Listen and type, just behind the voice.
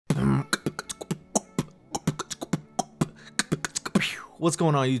What's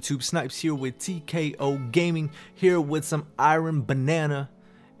going on YouTube? Snipes here with TKO Gaming, here with some Iron Banana,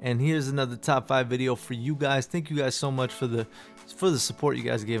 and here's another top 5 video for you guys. Thank you guys so much for the support you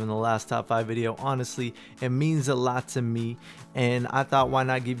guys gave in the last top 5 video. Honestly, it means a lot to me, and I thought why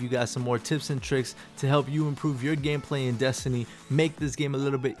not give you guys some more tips and tricks to help you improve your gameplay in Destiny, make this game a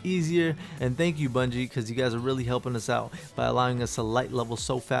little bit easier. And thank you Bungie, because you guys are really helping us out by allowing us to light level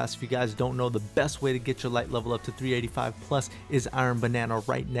so fast. If you guys don't know, the best way to get your light level up to 385 plus is Iron Banana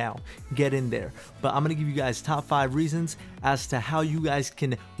right now. Get in there. But I'm gonna give you guys top 5 reasons as to how you guys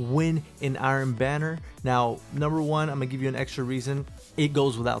can win in Iron Banner. Now, number 1, I'm gonna give you an extra reason. It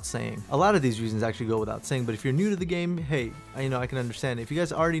goes without saying. A lot of these reasons actually go without saying, but if you're new to the game, hey, I can understand. If you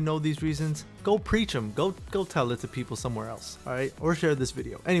guys already know these reasons, go preach them. Go tell it to people somewhere else, all right? Or share this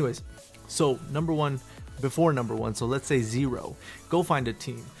video. Anyways, so number 1, before number 1, so let's say 0, go find a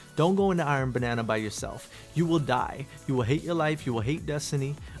team. Don't go into Iron Banana by yourself. You will die. You will hate your life. You will hate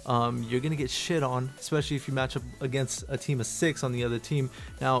Destiny. You're gonna get shit on, especially if you match up against a team of 6 on the other team.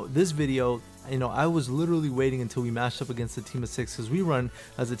 Now, this video, I was literally waiting until we matched up against a team of 6 because we run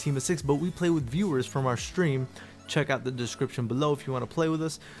as a team of 6, but we play with viewers from our stream. Check out the description below if you want to play with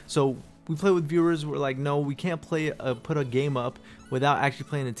us. So we play with viewers. We're like, no, we can't put a game up without actually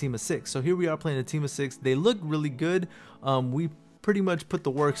playing a team of 6. So here we are playing a team of 6. They look really good. We pretty much put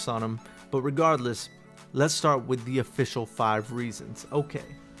the works on them, but regardless, let's start with the official 5 reasons. Okay,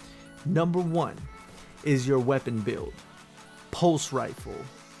 number 1 is your weapon build. Pulse rifle,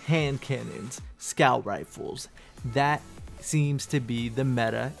 hand cannons, scout rifles. That seems to be the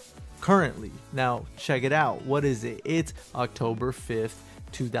meta currently. Now check it out. What is it? It's October 5th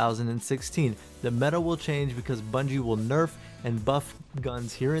 2016. The meta will change because Bungie will nerf and buff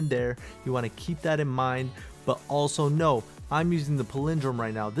guns here and there. You want to keep that in mind, but also know I'm using the palindrome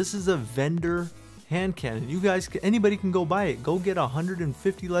right now. This is a vendor hand cannon. You guys, anybody can go buy it. Go get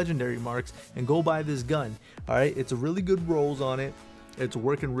 150 legendary marks and go buy this gun. All right, it's a really good rolls on it. It's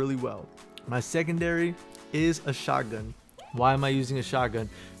working really well. My secondary is a shotgun. Why am I using a shotgun?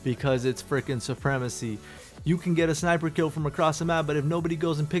 Because it's freaking supremacy. You can get a sniper kill from across the map, but if nobody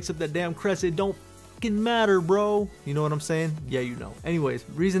goes and picks up that damn crest, it don't fucking matter, bro. You know what I'm saying? Yeah, you know. Anyways,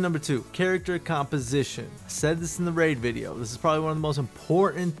 reason number 2, character composition. I said this in the raid video. This is probably one of the most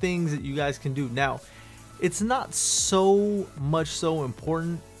important things that you guys can do. Now, it's not so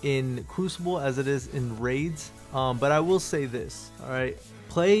important in Crucible as it is in raids, but I will say this, all right?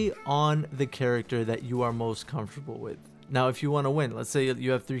 Play on the character that you are most comfortable with. Now, if you want to win, let's say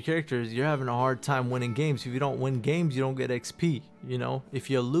you have 3 characters, you're having a hard time winning games. If you don't win games, you don't get XP, you know? If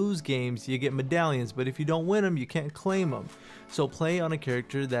you lose games, you get medallions, but if you don't win them, you can't claim them. So play on a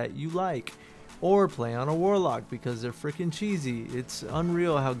character that you like, or play on a Warlock because they're freaking cheesy. It's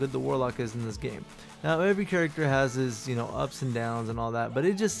unreal how good the Warlock is in this game. Now, every character has his, ups and downs and all that, but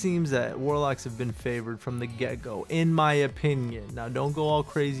it just seems that Warlocks have been favored from the get-go, in my opinion. Now, don't go all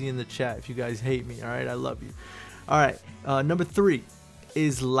crazy in the chat if you guys hate me, all right? I love you. All right, number 3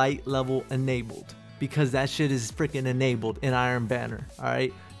 is light level enabled, because that shit is freaking enabled in Iron Banner. All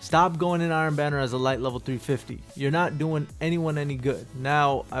right, stop going in Iron Banner as a light level 350. You're not doing anyone any good.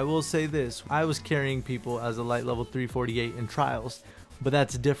 Now, I will say this, I was carrying people as a light level 348 in trials, but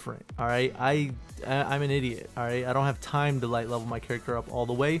that's different. All right, I'm an idiot. All right, I don't have time to light level my character up all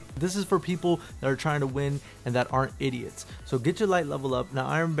the way. This is for people that are trying to win and that aren't idiots. So get your light level up. Now,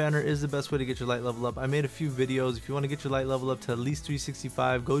 Iron Banner is the best way to get your light level up. I made a few videos. If you want to get your light level up to at least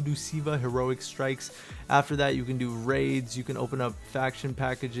 365, go do Siva heroic strikes. After that, you can do raids. You can open up faction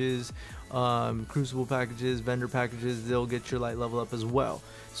packages, Crucible packages, vendor packages. They'll get your light level up as well.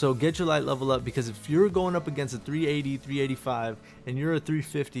 So get your light level up, because if you're going up against a 380, 385 and you're a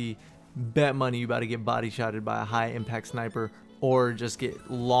 350, bet money you about to get body shotted by a high impact sniper, or just get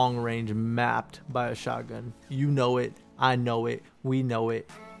long range mapped by a shotgun. You know it, I know it, we know it.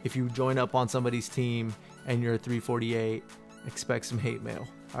 If you join up on somebody's team and you're a 348, expect some hate mail.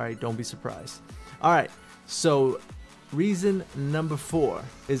 All right, don't be surprised. All right, so reason number 4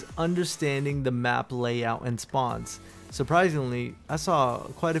 is understanding the map layout and spawns. Surprisingly, I saw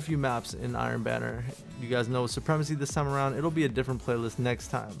quite a few maps in Iron Banner. You guys know Supremacy this time around. It'll be a different playlist next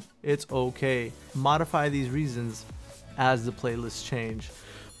time. It's okay. Modify these reasons as the playlists change.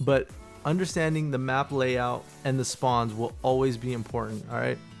 But understanding the map layout and the spawns will always be important, all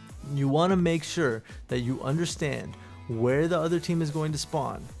right? You want to make sure that you understand where the other team is going to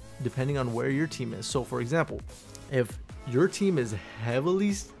spawn, depending on where your team is. So for example, if your team is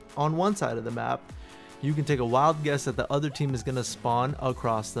heavily on one side of the map, you can take a wild guess that the other team is going to spawn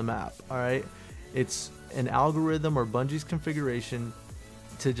across the map. All right, it's an algorithm or Bungie's configuration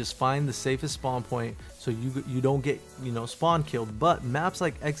to just find the safest spawn point so you don't get, you know, spawn killed. But maps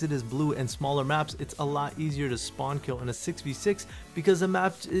like Exodus Blue and smaller maps, it's a lot easier to spawn kill in a 6v6 because the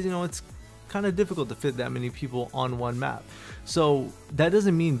map, you know, it's kind of difficult to fit that many people on one map. So that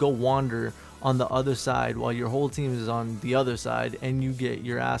doesn't mean go wander on the other side while your whole team is on the other side and you get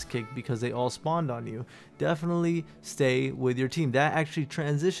your ass kicked because they all spawned on you. Definitely stay with your team. That actually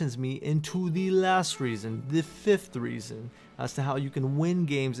transitions me into the last reason, the 5th reason as to how you can win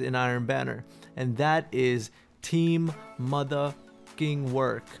games in Iron Banner, and that is team motherfucking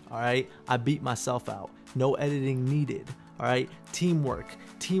work. All right, I beat myself out, no editing needed. All right,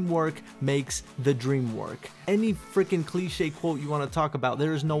 teamwork makes the dream work. Any freaking cliche quote you want to talk about,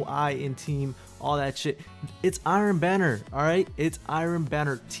 there is no I in team, all that shit. It's Iron Banner. All right, it's Iron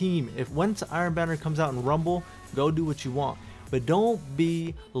Banner team. If once Iron Banner comes out in Rumble, go do what you want, but don't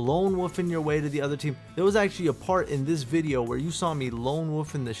be lone wolfing your way to the other team. There was actually a part in this video where you saw me lone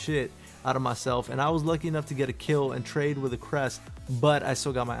wolfing the shit out of myself, and I was lucky enough to get a kill and trade with a crest, but I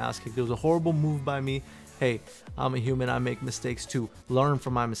still got my ass kicked. It was a horrible move by me. Hey, I'm a human, I make mistakes too. Learn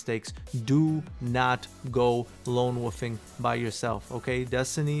from my mistakes. Do not go lone wolfing by yourself, okay?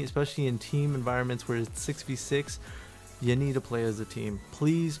 Destiny, especially in team environments where it's 6v6, you need to play as a team.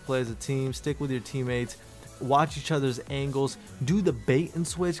 Please play as a team, stick with your teammates, watch each other's angles, do the bait and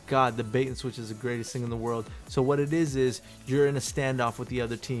switch. God, the bait and switch is the greatest thing in the world. So what it is you're in a standoff with the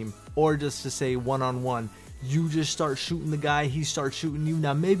other team, or just to say one-on-one. You just start shooting the guy, he starts shooting you.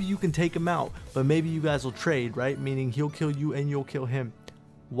 Now maybe you can take him out, but maybe you guys will trade, right? Meaning he'll kill you and you'll kill him.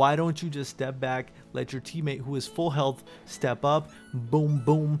 Why don't you just step back, let your teammate who is full health step up, boom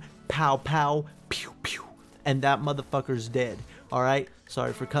boom, pow pow, pew pew, and that motherfucker's dead. All right,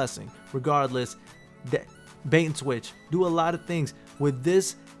 sorry for cussing. Regardless, bait and switch, do a lot of things with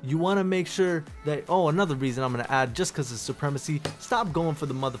this. You want to make sure that, oh, another reason I'm going to add, just because of supremacy, stop going for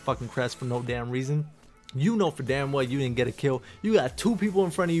the motherfucking crest for no damn reason. You know for damn well you didn't get a kill. You got 2 people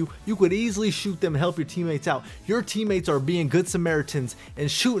in front of you. You could easily shoot them and help your teammates out. Your teammates are being good Samaritans and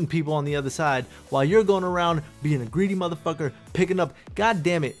shooting people on the other side while you're going around being a greedy motherfucker, picking up. God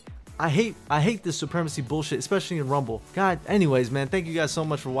damn it. I hate this supremacy bullshit, especially in Rumble. God, anyways, man, thank you guys so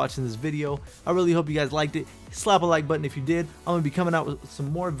much for watching this video. I really hope you guys liked it. Slap a like button if you did. I'm gonna be coming out with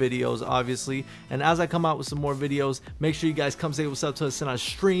some more videos, obviously, and as I come out with some more videos, make sure you guys come say what's up to us in our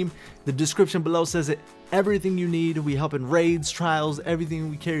stream. The description below says it. Everything you need. We help in raids, trials, everything.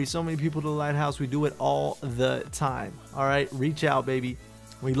 We carry so many people to the lighthouse. We do it all the time. All right, reach out, baby.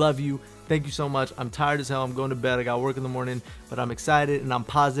 We love you. Thank you so much. I'm tired as hell. I'm going to bed. I got work in the morning, but I'm excited and I'm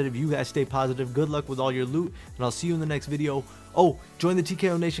positive. You guys stay positive. Good luck with all your loot, and I'll see you in the next video. Oh, join the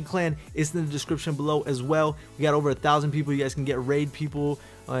TKO Nation clan. It's in the description below as well. We got over 1,000 people. You guys can get raid people,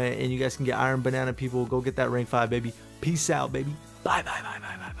 and you guys can get Iron Banana people. Go get that rank 5, baby. Peace out, baby. Bye, bye, bye,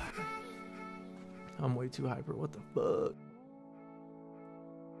 bye, bye, bye. I'm way too hyper. What the fuck?